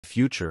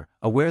future,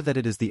 aware that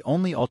it is the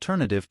only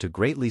alternative to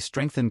greatly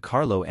strengthen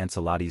Carlo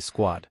Ancelotti's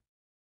squad.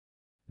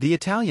 The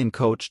Italian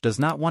coach does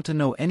not want to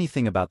know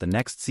anything about the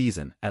next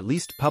season, at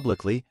least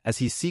publicly, as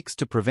he seeks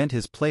to prevent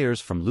his players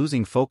from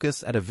losing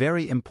focus at a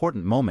very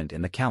important moment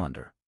in the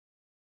calendar.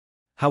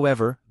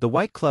 However, the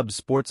White Club's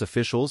sports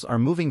officials are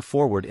moving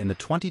forward in the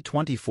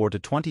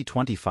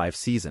 2024-2025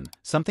 season,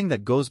 something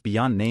that goes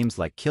beyond names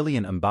like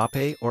Kylian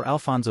Mbappé or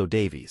Alphonso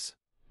Davies.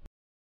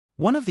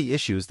 One of the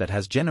issues that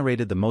has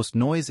generated the most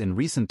noise in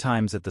recent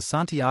times at the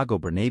Santiago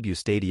Bernabéu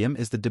Stadium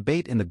is the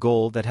debate in the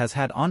goal that has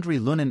had Andre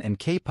Lunin and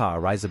Kepa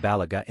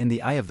Arrizabalaga in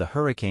the eye of the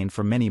hurricane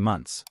for many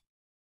months.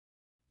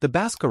 The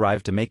Basque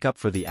arrived to make up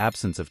for the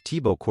absence of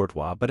Thibaut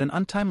Courtois, but an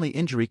untimely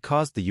injury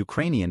caused the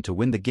Ukrainian to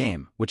win the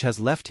game, which has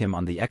left him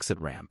on the exit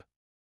ramp.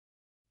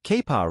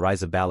 Kepa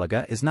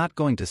Arrizabalaga is not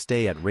going to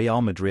stay at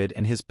Real Madrid,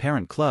 and his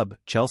parent club,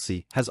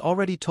 Chelsea, has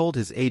already told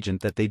his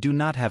agent that they do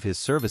not have his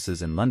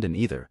services in London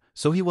either,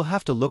 so he will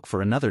have to look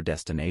for another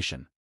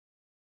destination.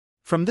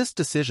 From this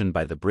decision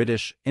by the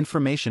British,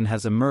 information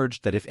has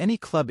emerged that if any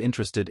club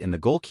interested in the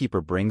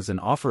goalkeeper brings an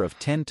offer of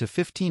 10 to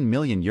 15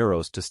 million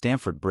euros to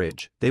Stamford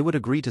Bridge, they would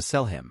agree to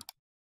sell him.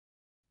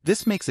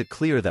 This makes it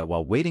clear that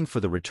while waiting for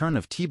the return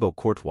of Thibaut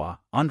Courtois,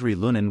 Andre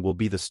Lunin will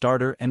be the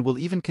starter and will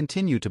even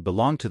continue to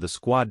belong to the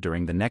squad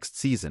during the next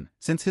season,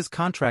 since his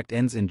contract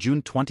ends in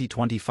June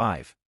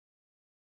 2025.